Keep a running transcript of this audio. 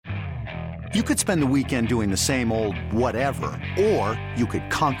You could spend the weekend doing the same old whatever, or you could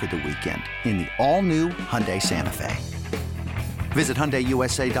conquer the weekend in the all-new Hyundai Santa Fe. Visit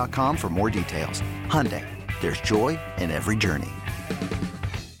HyundaiUSA.com for more details. Hyundai, there's joy in every journey.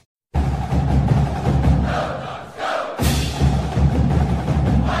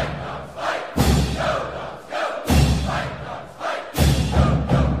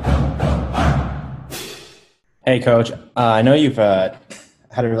 Hey, Coach. I know you've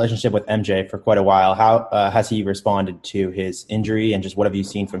had a relationship with MJ for quite a while. How has he responded to his injury, and just what have you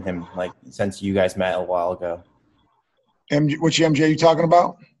seen from him, like, since you guys met a while ago? Which MJ are you talking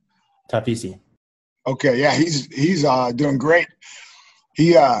about? Tafisi. Okay, yeah, he's doing great.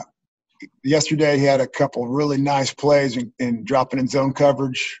 He yesterday he had a couple really nice plays in dropping in zone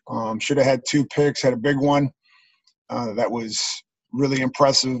coverage. Should have had 2 picks, had a big one that was really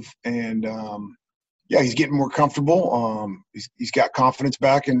impressive, and yeah, he's getting more comfortable. He's got confidence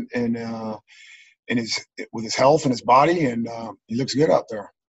back in his with his health and his body, and he looks good out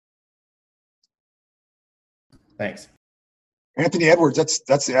there. Thanks. Anthony Edwards,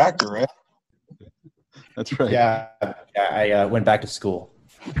 that's the actor, right? That's right. Yeah, I went back to school.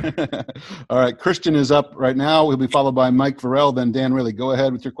 All right, Christian is up right now. He'll be followed by Mike Varell, then Dan Riley. Go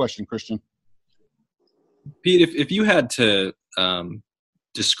ahead with your question, Christian. Pete, if you had to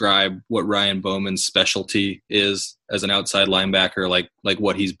describe what Ryan Bowman's specialty is as an outside linebacker, like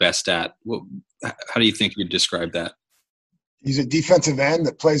what he's best at, how do you think you'd describe that? He's a defensive end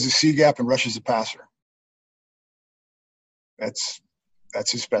that plays the C gap and rushes the passer. That's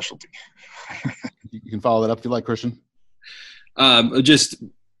his specialty. You can follow that up if you like, Christian. Just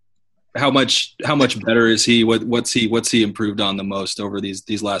how much better is he? What's he improved on the most over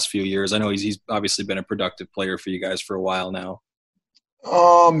these last few years? I know he's obviously been a productive player for you guys for a while now.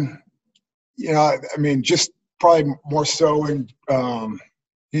 I mean, just probably more so, and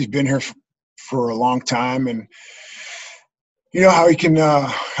he's been here for a long time, and you know how he can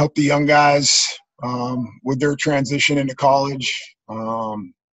help the young guys with their transition into college,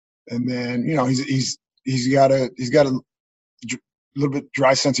 and then he's got a little bit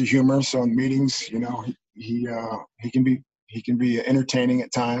dry sense of humor. So in meetings, he can be entertaining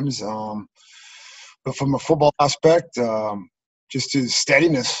at times, but from a football aspect, just his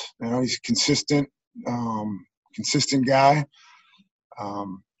steadiness. He's a consistent guy.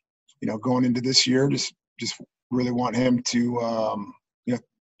 Going into this year, just really want him to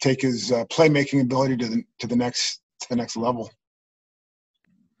take his playmaking ability to the next level.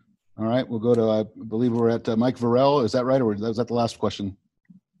 All right, we'll go to I believe we're at Mike Varell. Is that right, or was that the last question?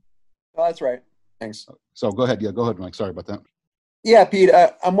 Oh, that's right. Thanks. So go ahead. Yeah, go ahead, Mike. Sorry about that. Yeah, Pete.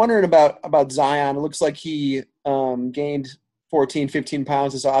 I'm wondering about Zion. It looks like he gained 14, 15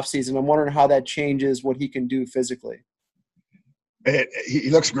 pounds this offseason. I'm wondering how that changes what he can do physically. He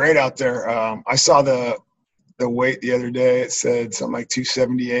looks great out there. I saw the weight the other day. It said something like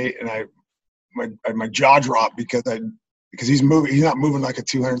 278, and my jaw dropped because he's moving. He's not moving like a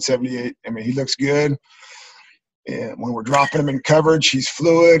 278. I mean, he looks good. And when we're dropping him in coverage, he's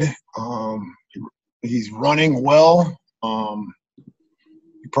fluid. He's running well.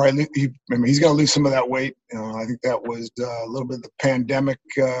 He's going to lose some of that weight. I think that was a little bit of the pandemic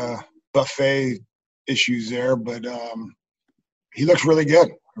buffet issues there, but he looks really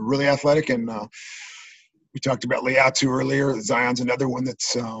good, really athletic. And we talked about Liatu earlier. Zion's another one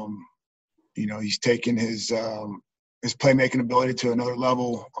that's, he's taken his playmaking ability to another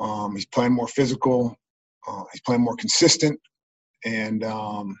level. He's playing more physical. He's playing more consistent. And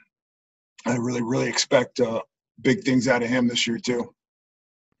I really, really expect big things out of him this year too.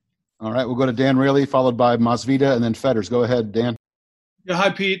 All right, we'll go to Dan Riley, followed by Masvidal, and then Fetters. Go ahead, Dan. Yeah,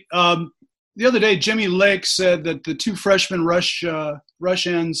 hi, Pete. The other day, Jimmy Lake said that the 2 freshman rush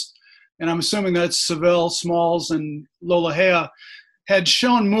ends, and I'm assuming that's Savell, Smalls, and Lolohea, had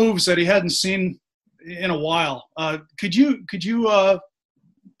shown moves that he hadn't seen in a while. Could you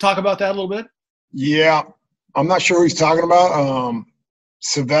talk about that a little bit? Yeah, I'm not sure who he's talking about.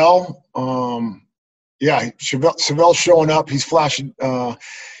 Savell, Savell's showing up. He's flashing.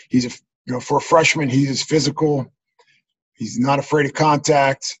 For a freshman, he's physical. He's not afraid of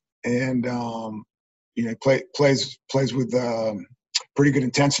contact, and he plays with pretty good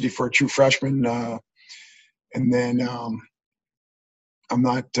intensity for a true freshman. And then I'm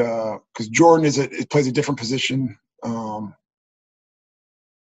not because Jordan plays a different position.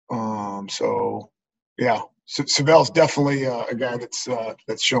 So yeah, Savell's definitely a guy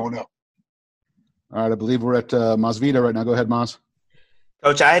that's showing up. All right, I believe we're at Masvidal right now. Go ahead, Mas.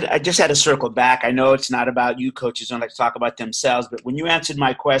 Coach, I just had to circle back. I know it's not about you. Coaches don't like to talk about themselves, but when you answered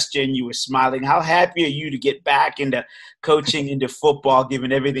my question, you were smiling. How happy are you to get back into coaching, into football,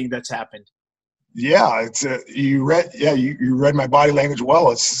 given everything that's happened? Yeah, you read my body language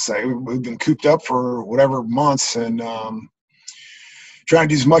well. It's like we've been cooped up for whatever months and trying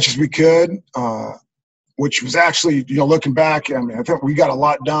to do as much as we could, which was actually, looking back, I mean, I think we got a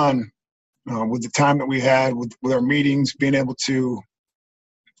lot done with the time that we had with our meetings, being able to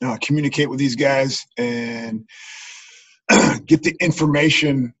communicate with these guys and get the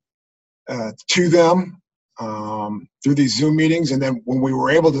information to them through these Zoom meetings. And then when we were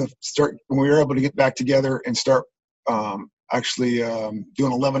able to get back together and start actually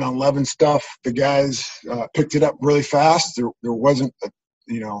doing 11-on-11 stuff, the guys picked it up really fast. There wasn't a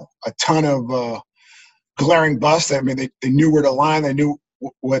ton of glaring busts. I mean, they knew where to line. They knew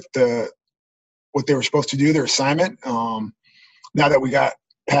what they were supposed to do, their assignment. Now that we got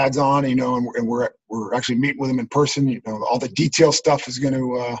pads on, and we're actually meeting with them in person, all the detail stuff is going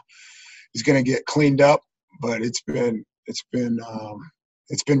to get cleaned up. But it's been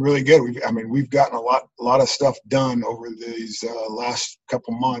really good. We've gotten a lot of stuff done over these last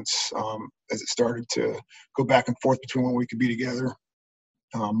couple months as it started to go back and forth between when we could be together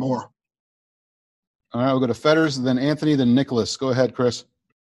more. All right, we'll go to Fetters, then Anthony, then Nicholas. Go ahead, Chris.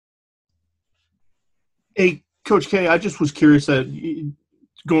 Hey, Coach K, I just was curious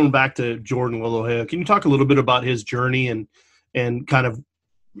going back to Jordan Lolohea, can you talk a little bit about his journey and kind of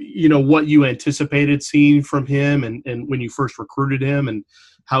what you anticipated seeing from him and when you first recruited him and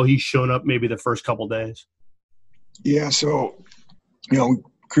how he's shown up maybe the first couple days? Yeah, so,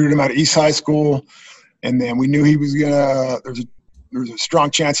 recruited him out of East High School, and then we knew he was going to – there's a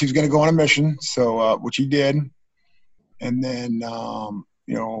strong chance he was going to go on a mission, so which he did. And then,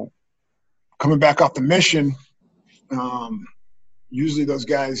 coming back off the mission, usually those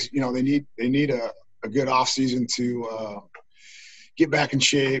guys, they need a good off season to get back in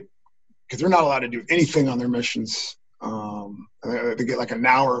shape because they're not allowed to do anything on their missions. They get like an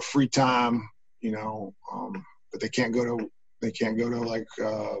hour of free time, but they can't go to like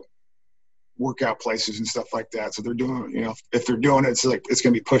workout places and stuff like that. So they're doing, if they're doing it, it's like it's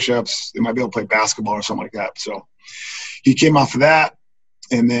going to be push-ups. They might be able to play basketball or something like that. So he came off of that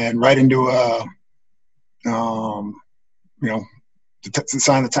and then right into to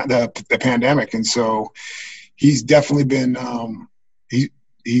sign the pandemic. And so he's definitely been he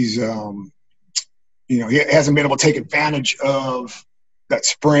hasn't been able to take advantage of that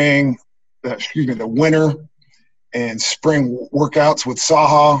the winter and spring workouts with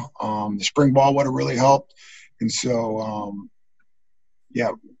Saha. The spring ball would have really helped. And so,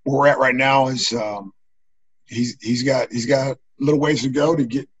 where we're at right now is he's got a little ways to go to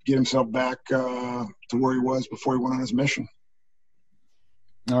get himself back to where he was before he went on his mission.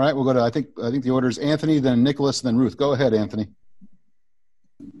 All right, we'll go to I think the order is Anthony, then Nicholas, then Ruth. Go ahead, Anthony.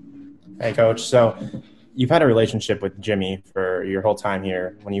 Hey, Coach. So you've had a relationship with Jimmy for your whole time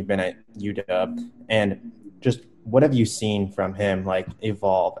here when you've been at UW, and just what have you seen from him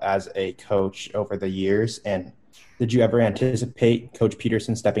evolve as a coach over the years? And did you ever anticipate Coach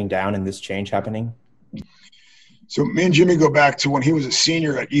Peterson stepping down and this change happening? So me and Jimmy go back to when he was a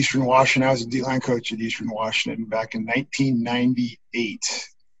senior at Eastern Washington. I was a D-line coach at Eastern Washington back in 1998.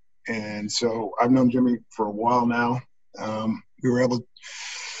 And so I've known Jimmy for a while now. We were able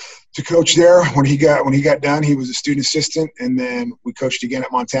to coach there. When he got done, he was a student assistant. And then we coached again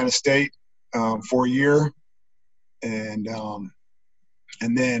at Montana State for a year. And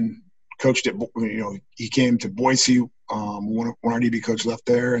then coached at, he came to Boise. When our DB coach left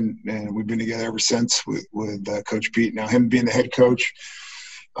there, and we've been together ever since with Coach Pete. Now him being the head coach,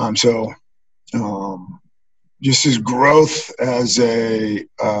 just his growth as a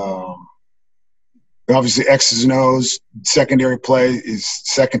obviously X's and O's secondary play is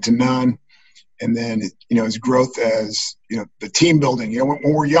second to none, and then his growth as the team building. When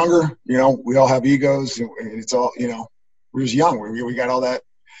we're younger, we all have egos, and it's all we're just young. We got all that.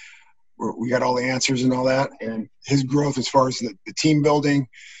 We got all the answers and all that, and his growth as far as the team building,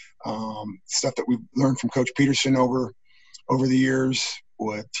 stuff that we've learned from Coach Peterson over the years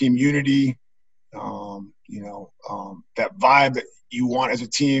with team unity, that vibe that you want as a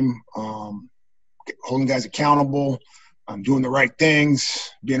team, holding guys accountable, doing the right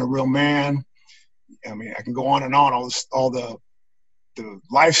things, being a real man. I mean, I can go on and on. All the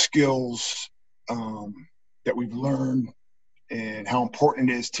life skills that we've learned. And how important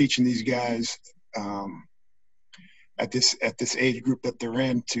it is teaching these guys at this age group that they're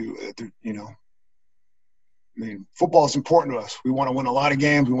in football is important to us. We want to win a lot of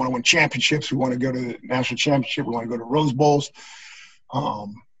games. We want to win championships. We want to go to the national championship. We want to go to Rose Bowls.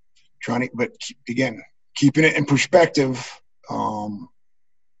 Keeping it in perspective,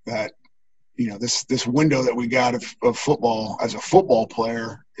 that this window that we got of football as a football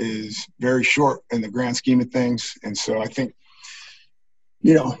player is very short in the grand scheme of things. And so I think,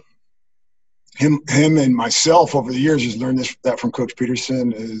 him and myself over the years has learned that from Coach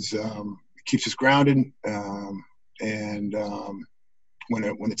Peterson is keeps us grounded. And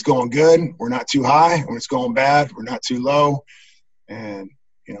when it's going good, we're not too high. When it's going bad, we're not too low. And,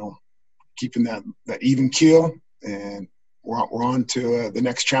 keeping that even keel, and we're on to the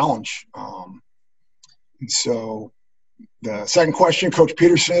next challenge. And so the second question, Coach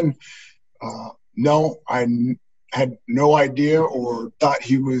Peterson, no, I had no idea or thought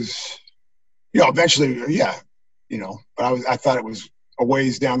he was, eventually, yeah, but I thought it was a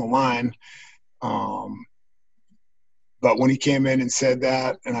ways down the line. But when he came in and said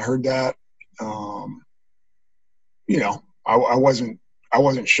that, and I heard that, I wasn't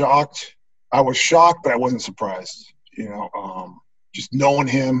shocked. I was shocked, but I wasn't surprised. Just knowing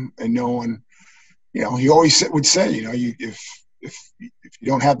him and knowing, he always would say, if you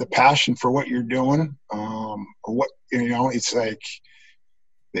don't have the passion for what you're doing, or what, it's like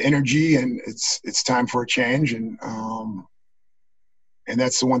the energy, and it's time for a change. And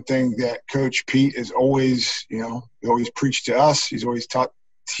that's the one thing that Coach Pete is always, he always preached to us. He's always taught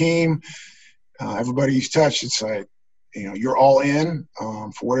the team, everybody he's touched. It's like, you're all in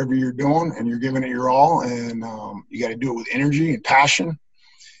for whatever you're doing, and you're giving it your all, and you got to do it with energy and passion.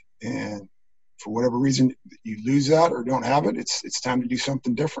 And for whatever reason you lose that or don't have it, it's time to do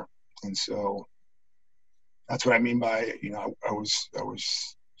something different. And so that's what I mean by, I was, I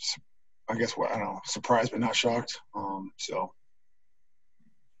guess, I don't know, surprised but not shocked.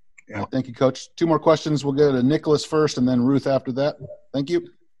 Yeah. Thank you, Coach. 2 more questions. We'll go to Nicholas first, and then Ruth after that. Thank you.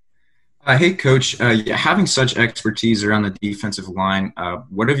 Hey, Coach. Having such expertise around the defensive line,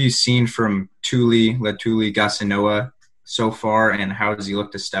 what have you seen from Latuli'i Gasinoa so far, and how does he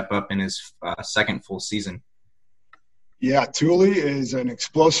look to step up in his second full season? Yeah, Tuli is an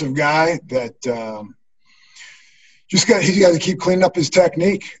explosive guy that he's got to keep cleaning up his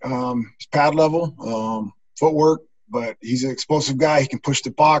technique, his pad level, footwork. But he's an explosive guy. He can push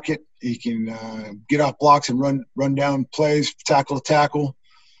the pocket. He can get off blocks and run down plays, tackle to tackle.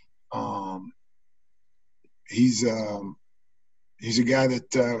 He's a guy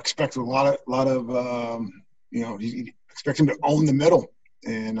that expects a lot of he expects him to own the middle,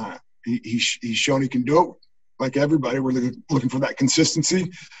 and he's shown he can do it. Like everybody, we're looking for that consistency,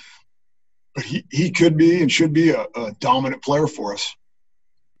 but he could be and should be a dominant player for us.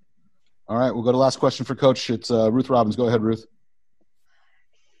 All right, we'll go to last question for Coach. It's Ruth Robbins. Go ahead, Ruth.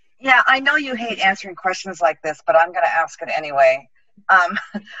 Yeah, I know you hate answering questions like this, but I'm going to ask it anyway.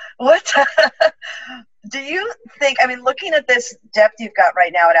 What do you think? I mean, looking at this depth you've got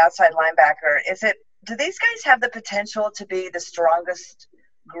right now at outside linebacker, do these guys have the potential to be the strongest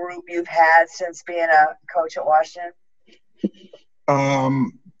group you've had since being a coach at Washington?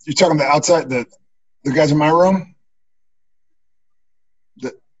 You're talking about outside the guys in my room?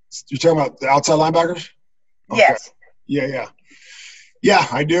 You're talking about the outside linebackers? Okay. Yes. Yeah,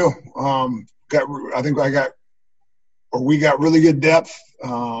 I do. We got really good depth. We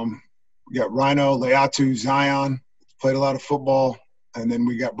got Rhino, Leatu, Zion, played a lot of football. And then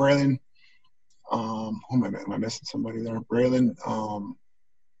we got Braylon. Who am I missing somebody there? Braylon.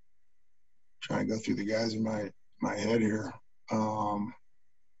 Trying to go through the guys in my head here.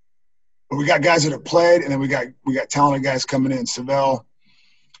 But we got guys that have played, and then we got talented guys coming in. Savell,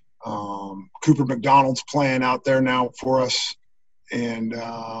 Cooper McDonald's playing out there now for us. And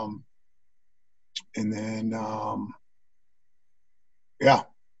then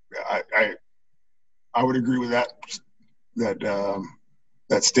I would agree with that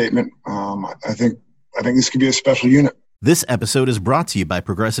statement. I think this could be a special unit. This episode is brought to you by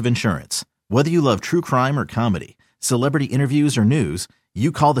Progressive Insurance. Whether you love true crime or comedy, celebrity interviews or news,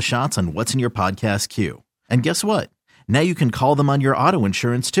 you call the shots on what's in your podcast queue. And guess what? Now you can call them on your auto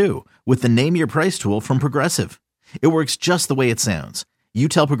insurance too with the Name Your Price tool from Progressive. It works just the way it sounds. You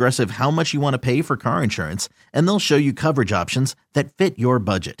tell Progressive how much you want to pay for car insurance, and they'll show you coverage options that fit your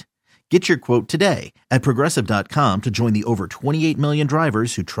budget. Get your quote today at Progressive.com to join the over 28 million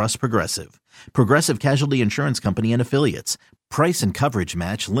drivers who trust Progressive. Progressive Casualty Insurance Company and Affiliates. Price and coverage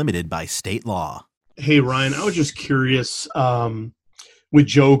match limited by state law. Hey, Ryan, I was just curious, with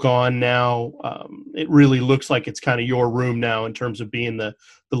Joe gone now, it really looks like it's kind of your room now in terms of being the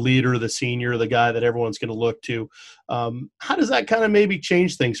leader, the senior, the guy that everyone's going to look to. How does that kind of maybe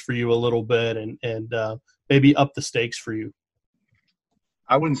change things for you a little bit and maybe up the stakes for you?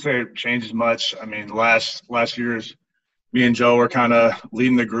 I wouldn't say it changes much. I mean, last year's me and Joe were kind of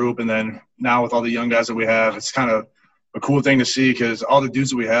leading the group, and then now with all the young guys that we have, it's kind of a cool thing to see because all the dudes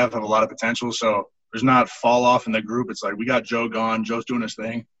that we have a lot of potential. So there's not fall off in the group. It's like we got Joe gone. Joe's doing his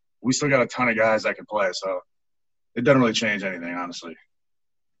thing. We still got a ton of guys that can play. So it doesn't really change anything, honestly.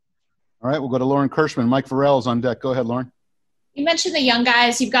 All right, we'll go to Lauren Kirschman. Mike Farrell's on deck. Go ahead, Lauren. You mentioned the young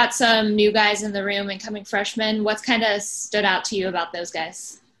guys. You've got some new guys in the room, incoming freshmen. What's kind of stood out to you about those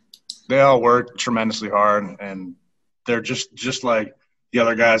guys? They all work tremendously hard, and they're just like the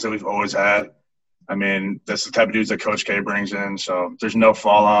other guys that we've always had. I mean, that's the type of dudes that Coach K brings in. So there's no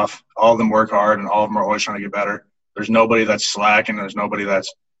fall off. All of them work hard, and all of them are always trying to get better. There's nobody that's slacking. There's nobody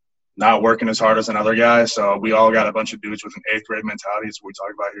that's not working as hard as another guy. So we all got a bunch of dudes with an eighth grade mentality. It's what we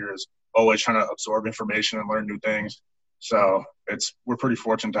talk about here is always trying to absorb information and learn new things. So we're pretty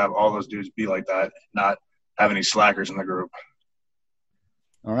fortunate to have all those dudes be like that, not have any slackers in the group.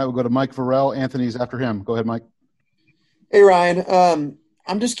 All right, we'll go to Mike Farrell. Anthony's after him. Go ahead, Mike. Hey, Ryan.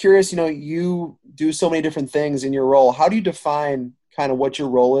 I'm just curious, you do so many different things in your role. How do you define kind of what your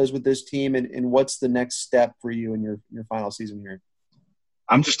role is with this team and what's the next step for you in your final season here?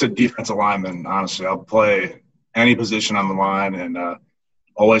 I'm just a defensive lineman, honestly. I'll play any position on the line and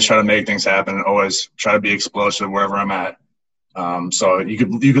always try to make things happen and always try to be explosive wherever I'm at. So you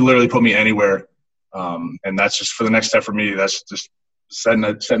could literally put me anywhere. And that's just for the next step for me. That's just setting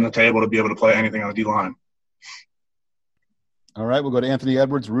the table to be able to play anything on the D-line. All right, we'll go to Anthony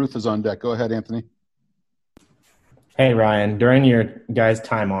Edwards. Ruth is on deck. Go ahead, Anthony. Hey, Ryan, during your guys'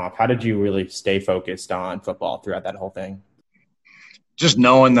 time off, how did you really stay focused on football throughout that whole thing? Just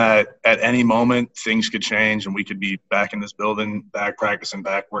knowing that at any moment things could change and we could be back in this building, back practicing,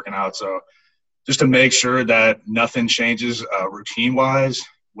 back working out. So just to make sure that nothing changes routine-wise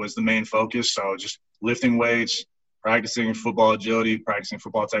was the main focus. So just lifting weights, practicing football agility, practicing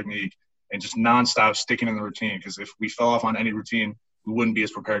football technique, and just nonstop sticking in the routine. Because if we fell off on any routine, we wouldn't be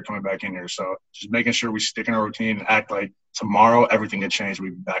as prepared coming back in here. So just making sure we stick in our routine and act like tomorrow everything could change.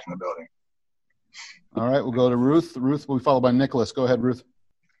 We'd be back in the building. All right, we'll go to Ruth. Ruth will be followed by Nicholas. Go ahead, Ruth.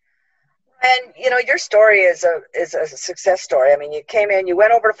 And, your story is a success story. I mean, you came in, you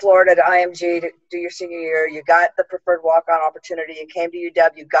went over to Florida to IMG to do your senior year. You got the preferred walk-on opportunity. You came to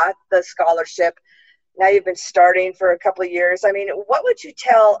UW. You got the scholarship. Now you've been starting for a couple of years. I mean, what would you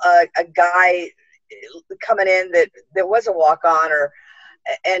tell a guy coming in that was a walk-on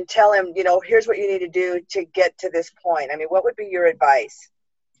and tell him, here's what you need to do to get to this point? I mean, what would be your advice?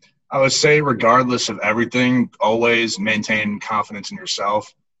 I would say regardless of everything, always maintain confidence in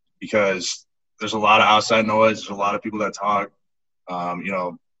yourself because there's a lot of outside noise. There's a lot of people that talk.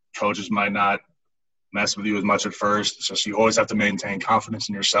 Coaches might not mess with you as much at first. So you always have to maintain confidence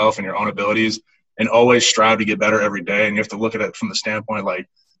in yourself and your own abilities and always strive to get better every day. And you have to look at it from the standpoint like,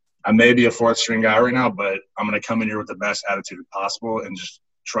 I may be a fourth string guy right now, but I'm going to come in here with the best attitude possible and just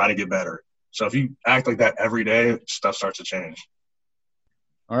try to get better. So if you act like that every day, stuff starts to change.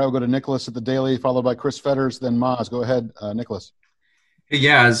 All right, we'll go to Nicholas at the Daily, followed by Chris Fetters, then Maz. Go ahead, Nicholas.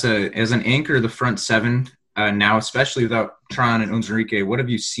 Yeah, as an anchor of the front seven now, especially without Tron and Unzurike, what have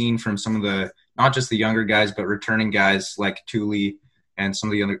you seen from some of the not just the younger guys, but returning guys like Thule and some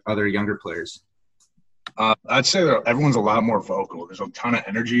of the other younger players? I'd say that everyone's a lot more vocal. There's a ton of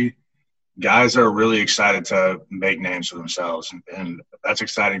energy. Guys are really excited to make names for themselves, and that's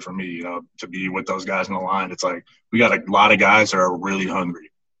exciting for me, to be with those guys in the line. It's like we got a lot of guys that are really hungry.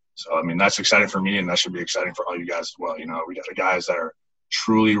 So, I mean, that's exciting for me, and that should be exciting for all you guys as well. We got the guys that are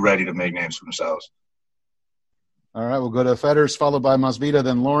truly ready to make names for themselves. All right, we'll go to Fetters, followed by Masvita,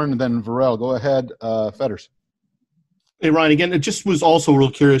 then Lauren, then Varel. Go ahead, Fetters. Hey, Ryan, again, it just was also real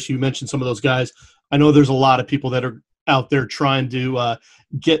curious. You mentioned some of those guys. I know there's a lot of people that are out there trying to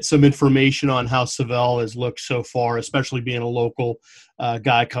get some information on how Savell has looked so far, especially being a local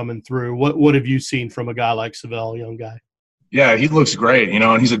guy coming through. What have you seen from a guy like Savell, young guy? Yeah, he looks great,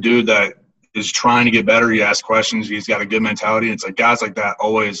 and he's a dude that is trying to get better. He asks questions. He's got a good mentality. It's like guys like that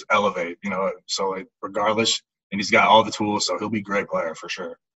always elevate, so regardless, and he's got all the tools, so he'll be a great player for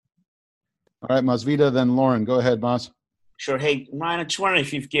sure. All right, Masvita, then Lauren. Go ahead, Mas. Sure. Hey, Ryan, I'm just wondering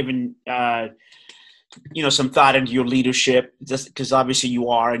if you've given some thought into your leadership, just because obviously you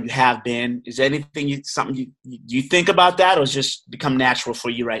are and you have been. Is there anything something you think about that, or has just become natural for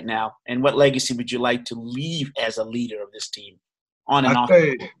you right now? And what legacy would you like to leave as a leader of this team, on and off?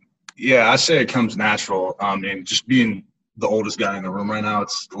 I say it comes natural. And just being the oldest guy in the room right now,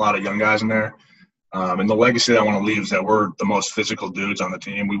 it's a lot of young guys in there. And the legacy that I want to leave is that we're the most physical dudes on the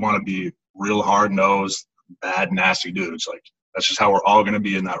team. We want to be real hard-nosed, bad, nasty dudes. Like that's just how we're all going to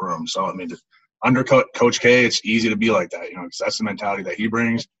be in that room. So I mean, under Coach K, it's easy to be like that, because that's the mentality that he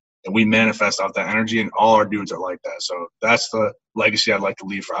brings, and we manifest off that energy, and all our dudes are like that. So that's the legacy I'd like to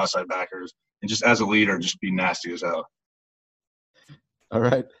leave for outside backers, and just as a leader, just be nasty as hell. All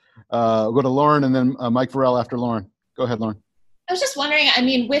right. We'll go to Lauren and then Mike Farrell after Lauren. Go ahead, Lauren. I was just wondering, I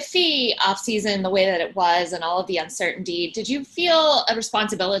mean, with the offseason, the way that it was and all of the uncertainty, did you feel a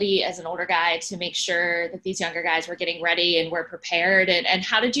responsibility as an older guy to make sure that these younger guys were getting ready and were prepared? And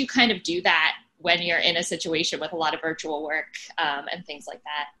how did you kind of do that when you're in a situation with a lot of virtual work and things like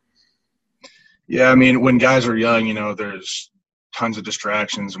that? Yeah, I mean, when guys are young, you know, there's tons of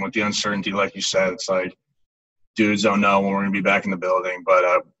distractions. And with the uncertainty, like you said, it's like dudes don't know when we're going to be back in the building. But,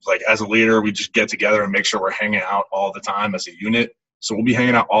 like, as a leader, we just get together and make sure we're hanging out all the time as a unit. So we'll be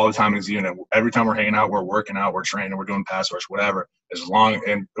hanging out all the time as a unit. Every time we're hanging out, we're working out, we're training, we're doing pass rush, whatever.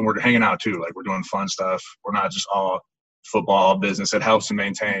 And we're hanging out, too. Like, we're doing fun stuff. We're not just all football business. It helps to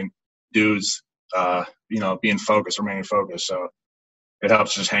maintain dudes, you know, being focused, remaining focused. So it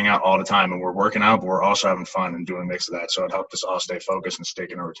helps just hang out all the time, and we're working out, but we're also having fun and doing a mix of that. So it helped us all stay focused and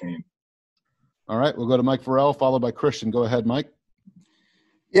stick in a routine. All right, we'll go to Mike Farrell, followed by Christian. Go ahead, Mike.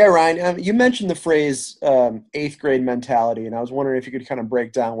 Yeah, Ryan, you mentioned the phrase eighth grade mentality, and I was wondering if you could kind of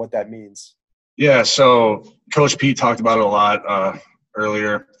break down what that means. Yeah, so Coach Pete talked about it a lot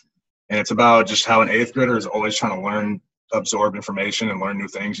earlier, and it's about just how an eighth grader is always trying to learn, absorb information and learn new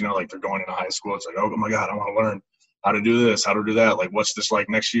things. You know, like they're going into high school. It's like, oh my God, I want to learn how to do this, how to do that. Like, what's this like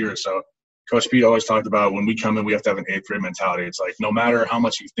next year? So Coach Pete always talked about when we come in, we have to have an eighth grade mentality. It's like no matter how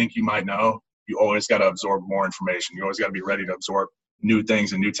much you think you might know, you always got to absorb more information. You always got to be ready to absorb new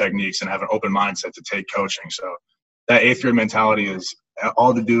things and new techniques and have an open mindset to take coaching. So that eighth grade mentality is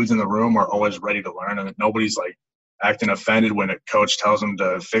all the dudes in the room are always ready to learn, and nobody's like acting offended when a coach tells them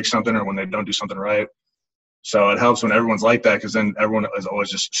to fix something or when they don't do something right. So it helps when everyone's like that, because then everyone is always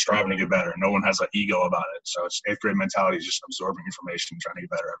just striving to get better. No one has an ego about it. So it's eighth grade mentality is just absorbing information, trying to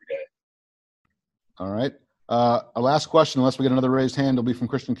get better every day. All right. Our last question, unless we get another raised hand, will be from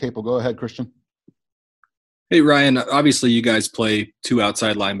Christian Capel. Go ahead, Christian. Hey, Ryan, obviously you guys play two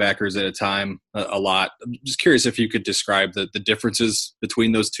outside linebackers at a time a lot. I'm just curious if you could describe the differences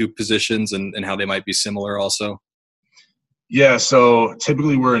between those two positions and how they might be similar also. Yeah, so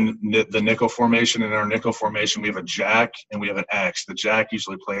typically we're in the nickel formation. In our nickel formation, we have a jack and we have an X. The jack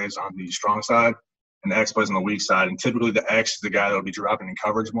usually plays on the strong side, and the X plays on the weak side. And typically the X is the guy that will be dropping in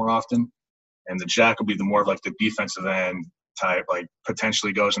coverage more often, and the jack will be the more of like the defensive end type, like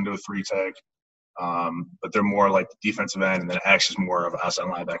potentially goes into a three tech. But they're more like the defensive end, and then X is more of an outside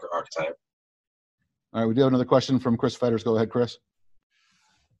linebacker archetype. All right, we do have another question from Chris Fetters. Go ahead, Chris.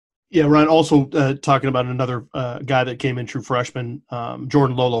 Yeah, Ryan, also talking about another guy that came in true freshman,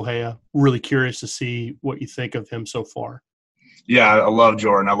 Jordan Lolohea. Really curious to see what you think of him so far. Yeah, I love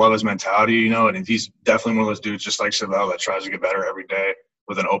Jordan. I love his mentality, you know, and he's definitely one of those dudes just like Savell that tries to get better every day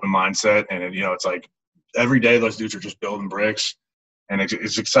with an open mindset. And, you know, it's like every day those dudes are just building bricks. And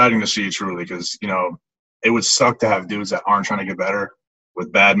it's exciting to see truly because, you know, it would suck to have dudes that aren't trying to get better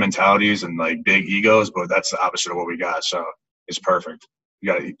with bad mentalities and, like, big egos, but that's the opposite of what we got. So it's perfect. We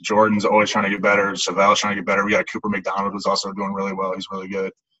got Jordan's always trying to get better. Savell's trying to get better. We got Cooper McDonald, who's also doing really well. He's really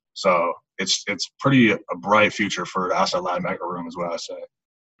good. So it's pretty a bright future for the outside linebacker room as well, I say.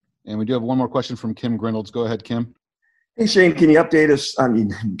 And we do have one more question from Kim Grinolds. Go ahead, Kim. Hey, Shane, can you update us?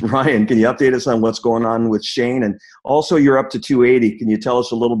 Ryan, can you update us on what's going on with Shane? And also, you're up to 280. Can you tell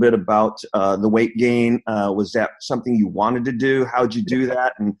us a little bit about the weight gain? Was that something you wanted to do? How'd you do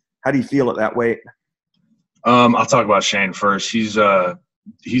that? And how do you feel at that weight? I'll talk about Shane first. He's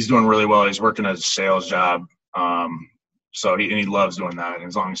doing really well. He's working a sales job. So he loves doing that. And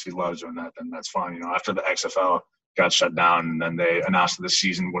as long as he loves doing that, then that's fine. You know, after the XFL got shut down and then they announced that the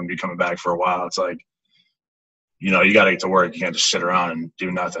season wouldn't be coming back for a while, it's like, you know, you got to get to work. You can't just sit around and do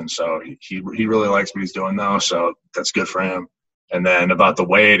nothing. So he really likes what he's doing, though. So that's good for him. And then about the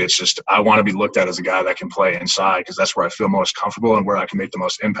weight, it's just I want to be looked at as a guy that can play inside because that's where I feel most comfortable and where I can make the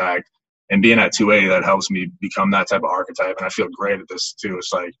most impact. And being at 280, that helps me become that type of archetype. And I feel great at this, too.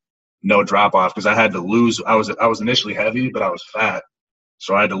 It's like no drop-off because I had to lose. I was initially heavy, but I was fat.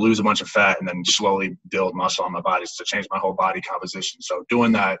 So I had to lose a bunch of fat and then slowly build muscle on my body to change my whole body composition. So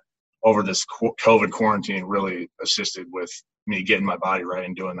doing that over this COVID quarantine really assisted with me getting my body right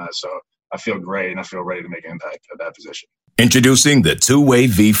and doing that. So I feel great, and I feel ready to make an impact at that position. Introducing the Two-Way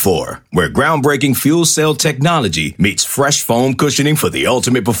V4, where groundbreaking fuel cell technology meets fresh foam cushioning for the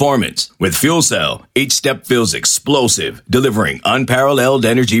ultimate performance. With Fuel Cell, each step feels explosive, delivering unparalleled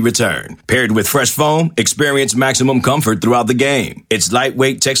energy return. Paired with fresh foam, experience maximum comfort throughout the game. Its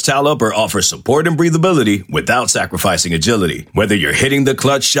lightweight textile upper offers support and breathability without sacrificing agility. Whether you're hitting the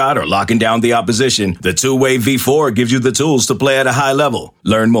clutch shot or locking down the opposition, the Two-Way V4 gives you the tools to play at a high level.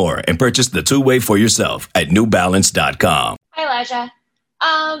 Learn more and purchase the Two-Way for yourself at NewBalance.com. Hi, Elijah.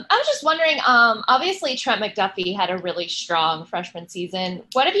 I was just wondering, obviously Trent McDuffie had a really strong freshman season.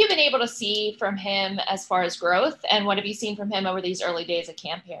 What have you been able to see from him as far as growth, and what have you seen from him over these early days of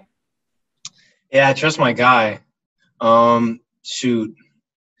camp here? Yeah, I trust my guy. Trent's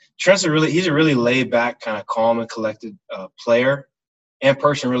he's a really laid back, kind of calm and collected player and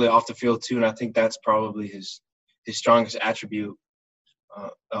person, really off the field too. And I think that's probably his strongest attribute.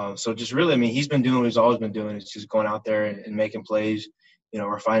 So just really, I mean, he's been doing what he's always been doing. It's just going out there and making plays,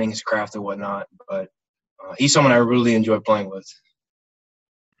 refining his craft and whatnot. But he's someone I really enjoy playing with.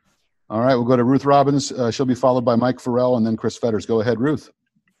 All right, we'll go to Ruth Robbins. She'll be followed by Mike Farrell and then Chris Fetters. Go ahead, Ruth.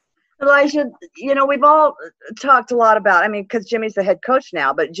 Elijah, we've all talked a lot about, because Jimmy's the head coach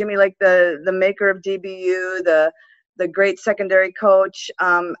now, but Jimmy, like the maker of DBU, the great secondary coach.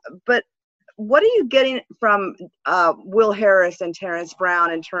 But what are you getting from Will Harris and Terrence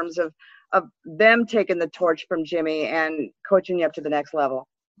Brown in terms of them taking the torch from Jimmy and coaching you up to the next level?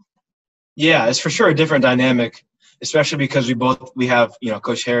 Yeah, it's for sure a different dynamic, especially because we have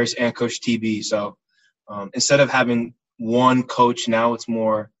Coach Harris and Coach TB. So instead of having one coach, now it's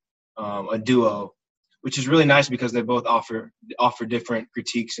more a duo, which is really nice because they both offer different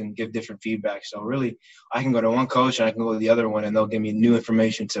critiques and give different feedback. So really, I can go to one coach and I can go to the other one, and they'll give me new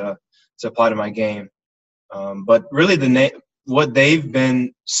information to apply to my game. But really, what they've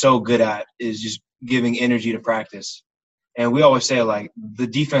been so good at is just giving energy to practice. And we always say, like, the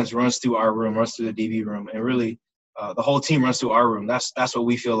defense runs through our room, runs through the DB room, and really the whole team runs through our room. That's what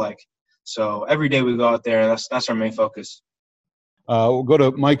we feel like. So every day we go out there, and that's our main focus. We'll go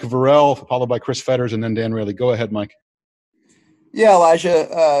to Mike Varell, followed by Chris Fetters, and then Dan Rayleigh. Go ahead, Mike. Yeah,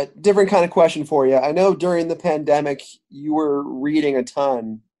 Elijah, different kind of question for you. I know during the pandemic you were reading a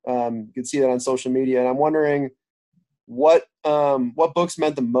ton. You could see that on social media, and I'm wondering what books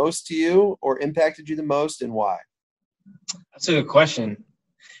meant the most to you or impacted you the most, and why? That's a good question.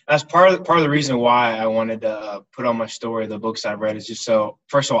 That's part of the reason why I wanted to put on my story the books I've read, is just so,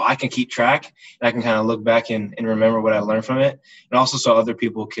 first of all, I can keep track and I can kind of look back and remember what I learned from it, and also so other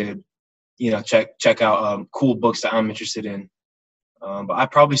people could, check out cool books that I'm interested in. But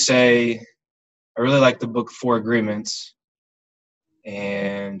I'd probably say I really like the book 4 Agreements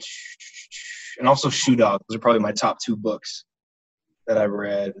and also Shoe Dog. Those are probably my top 2 books that I've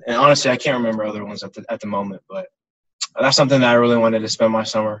read. And honestly, I can't remember other ones at the moment, but that's something that I really wanted to spend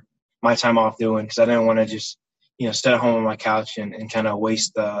my time off doing, because I didn't want to just, sit at home on my couch and kind of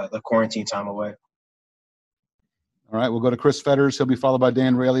waste the quarantine time away. All right, we'll go to Chris Fetters. He'll be followed by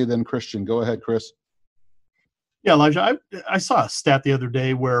Dan Rayleigh, then Christian. Go ahead, Chris. Yeah, Elijah, I saw a stat the other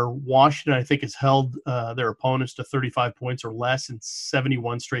day where Washington, I think, has held their opponents to 35 points or less in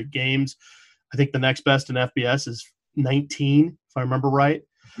 71 straight games. I think the next best in FBS is 19, if I remember right.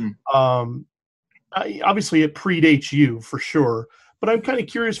 Obviously, it predates you for sure, but I'm kind of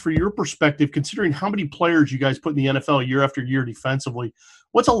curious for your perspective, considering how many players you guys put in the NFL year after year defensively.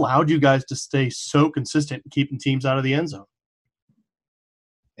 What's allowed you guys to stay so consistent in keeping teams out of the end zone?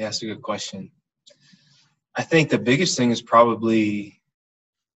 Yeah, that's a good question. I think the biggest thing is probably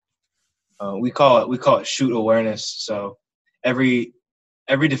we call it shoot awareness. So every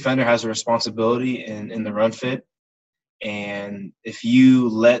defender has a responsibility in the run fit. And if you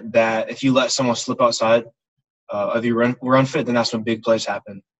let someone slip outside of your run fit, then that's when big plays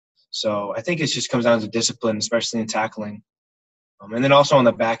happen. So I think it just comes down to discipline, especially in tackling. And then also on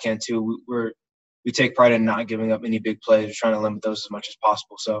the back end too, we take pride in not giving up any big plays. We're trying to limit those as much as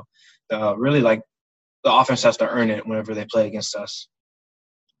possible. So really, like, the offense has to earn it whenever they play against us.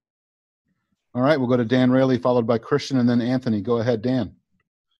 All right, we'll go to Dan Rayleigh, followed by Christian, and then Anthony. Go ahead, Dan.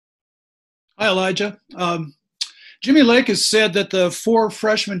 Hi, Elijah. Jimmy Lake has said that the 4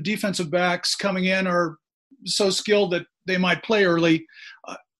 freshman defensive backs coming in are so skilled that they might play early.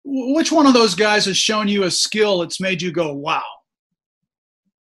 Which one of those guys has shown you a skill that's made you go, wow?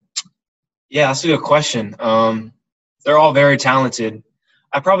 Yeah, that's a good question. They're all very talented.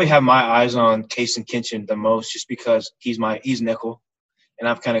 I probably have my eyes on Kason Kinchin the most, just because he's nickel, and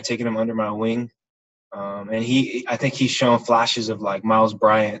I've kind of taken him under my wing. And I think he's shown flashes of, like, Miles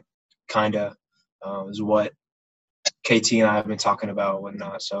Bryant kind of is what KT and I have been talking about and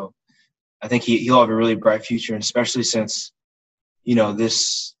whatnot. So I think he'll have a really bright future, and especially since,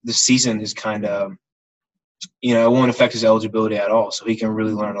 this season is kind of, it won't affect his eligibility at all. So he can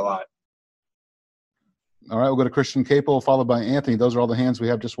really learn a lot. All right, we'll go to Christian Capel, followed by Anthony. Those are all the hands we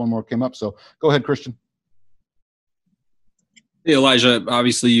have. Just one more came up. So go ahead, Christian. Hey, Elijah,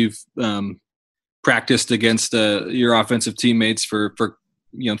 obviously you've practiced against your offensive teammates for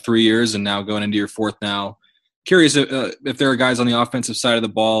 3 years, and now going into your 4th now. Curious if there are guys on the offensive side of the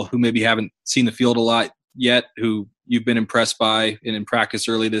ball who maybe haven't seen the field a lot yet who you've been impressed by in practice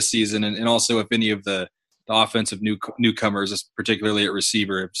early this season, and also if any of the offensive newcomers, particularly at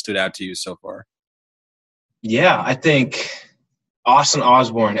receiver, have stood out to you so far? Yeah, I think Austin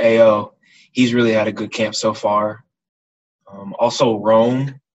Osborne, AO, he's really had a good camp so far. Also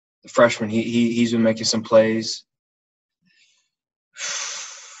Rome, the freshman, he's been making some plays.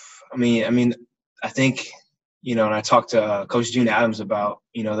 I think, and I talked to Coach June Adams about,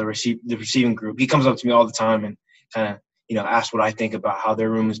 the receiving group. He comes up to me all the time and kind of, asks what I think about how their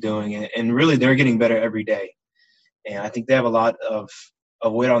room is doing. And really they're getting better every day. And I think they have a lot of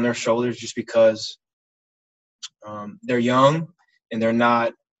weight on their shoulders just because they're young and they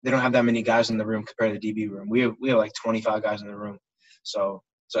don't have that many guys in the room compared to the DB room. We have like 25 guys in the room. So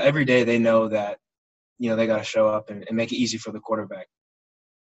every day they know that, they got to show up and make it easy for the quarterback.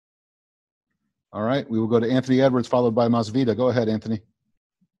 All right. We will go to Anthony Edwards, followed by Masvidal. Go ahead, Anthony.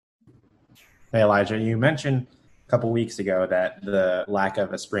 Hey, Elijah, you mentioned a couple weeks ago that the lack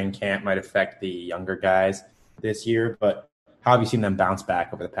of a spring camp might affect the younger guys this year, but how have you seen them bounce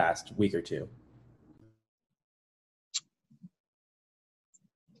back over the past week or two?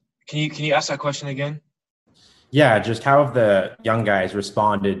 Can you ask that question again? Yeah, just how have the young guys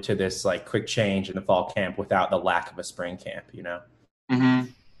responded to this like quick change in the fall camp without the lack of a spring camp, Mm-hmm.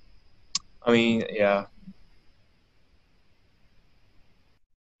 Yeah.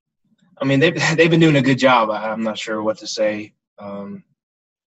 They've been doing a good job. I'm not sure what to say.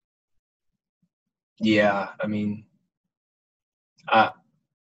 Yeah,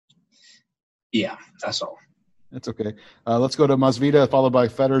 that's all. That's okay. Let's go to Masvidal, followed by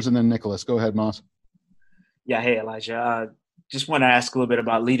Fetters, and then Nicholas. Go ahead, Mas. Yeah, hey, Elijah. Just want to ask a little bit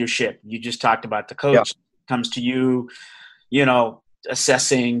about leadership. You just talked about the coach comes to you,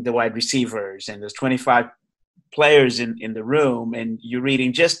 assessing the wide receivers, and there's 25 players in the room, and you're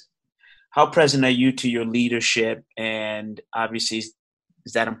reading. Just how present are you to your leadership? And obviously, is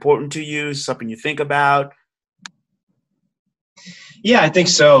that important to you? Something you think about? Yeah, I think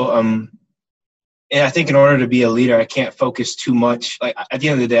so. And I think in order to be a leader, I can't focus too much. Like at the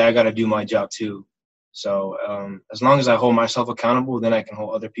end of the day, I got to do my job too. So as long as I hold myself accountable, then I can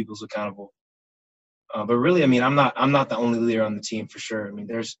hold other people's accountable. But really, I'm not the only leader on the team for sure.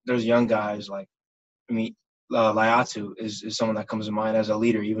 There's young guys like, Laiatu is someone that comes to mind as a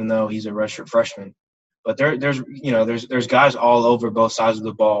leader, even though he's a redshirt freshman. But there's guys all over both sides of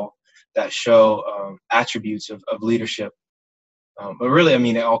the ball that show attributes of leadership. But really,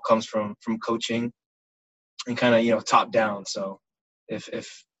 it all comes from coaching and kind of top down. So if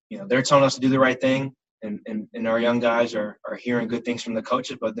they're telling us to do the right thing, and our young guys are hearing good things from the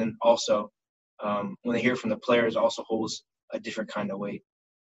coaches, but then also when they hear from the players, also holds a different kind of weight.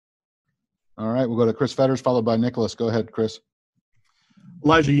 All right, we'll go to Chris Fetters, followed by Nicholas. Go ahead, Chris.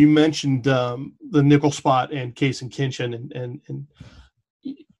 Elijah, you mentioned the nickel spot and Case and Kinchin, and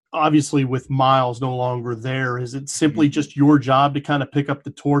obviously with Miles no longer there, is it simply just your job to kind of pick up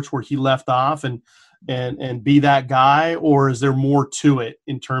the torch where he left off and be that guy, or is there more to it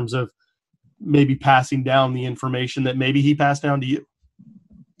in terms of maybe passing down the information that maybe he passed down to you?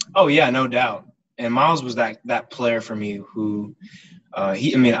 Oh yeah, no doubt. And Miles was that player for me who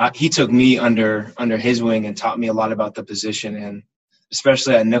he took me under his wing and taught me a lot about the position, and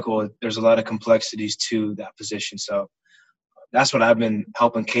especially at nickel, there's a lot of complexities to that position. So that's what I've been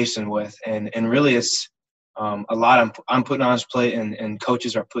helping Kaysen with, and really it's a lot I'm putting on his plate, and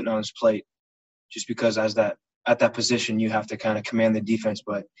coaches are putting on his plate, just because at that position you have to kind of command the defense.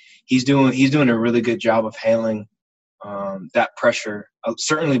 But he's doing a really good job of handling that pressure,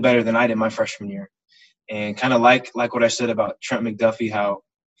 certainly better than I did my freshman year. And kind of like what I said about Trent McDuffie, how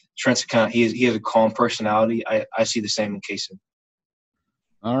Trent's he has a calm personality. I see the same in Kaysen.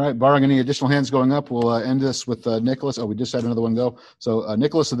 All right, barring any additional hands going up, we'll end this with Nicholas. Oh, we just had another one go. So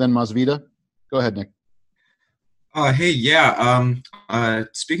Nicholas and then Masvidal. Go ahead, Nick.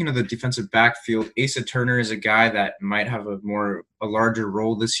 Speaking of the defensive backfield, Asa Turner is a guy that might have a larger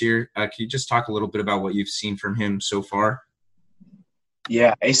role this year. Can you just talk a little bit about what you've seen from him so far?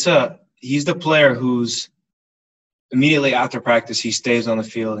 Yeah, Asa, he's the player who's immediately after practice, he stays on the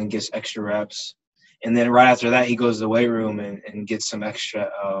field and gets extra reps. And then right after that, he goes to the weight room and gets some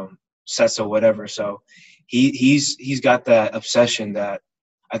extra sets or whatever. So he's got that obsession that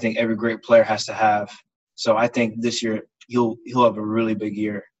I think every great player has to have. So I think this year he'll have a really big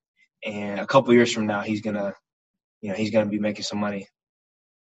year, and a couple years from now he's gonna be making some money.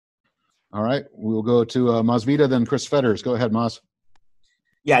 All right, we'll go to Masvidal, then Chris Fetters. Go ahead, Mas.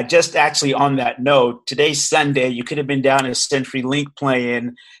 Yeah, just actually on that note, today's Sunday. You could have been down at CenturyLink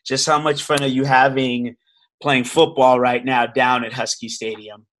playing. Just how much fun are you having playing football right now down at Husky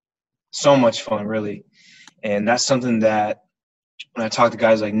Stadium? so much fun, really. And that's something that when I talk to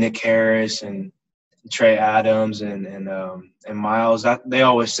guys like Nick Harris and Trey Adams and Miles, that they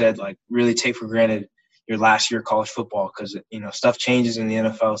always said, like, really take for granted your last year of college football because, stuff changes in the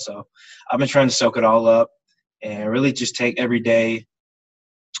NFL. So I've been trying to soak it all up and really just take every day,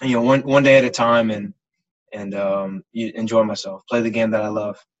 one day at a time and enjoy myself, play the game that I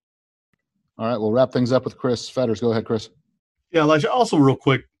love. All right, we'll wrap things up with Chris Fetters. Go ahead, Chris. Yeah, Elijah, also real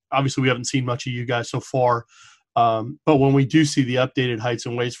quick, obviously we haven't seen much of you guys so far, but when we do see the updated heights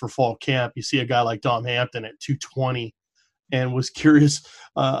and weights for fall camp, you see a guy like Dom Hampton at 220, and was curious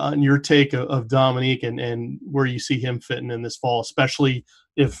on your take of Dominique and where you see him fitting in this fall, especially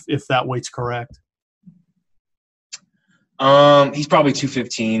if that weight's correct. He's probably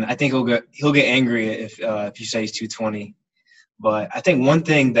 215. I think he'll get angry if you say he's 220. But I think one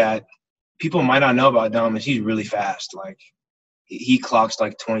thing that people might not know about Dom is he's really fast. Like, he clocks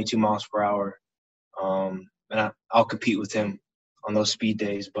like 22 miles per hour. And I'll compete with him on those speed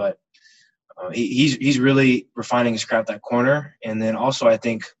days. But he's really refining his craft that corner. And then also I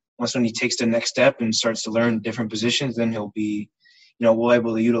think once when he takes the next step and starts to learn different positions, then he'll be, we'll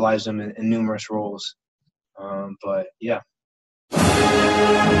able to utilize him in numerous roles. But yeah.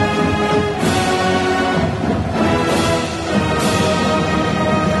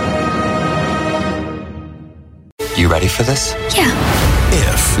 You ready for this? Yeah.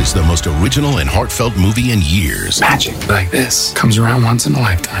 If is the most original and heartfelt movie in years. Magic like this comes around once in a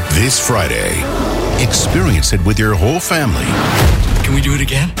lifetime. This Friday, experience it with your whole family. Can we do it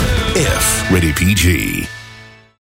again? If, rated PG.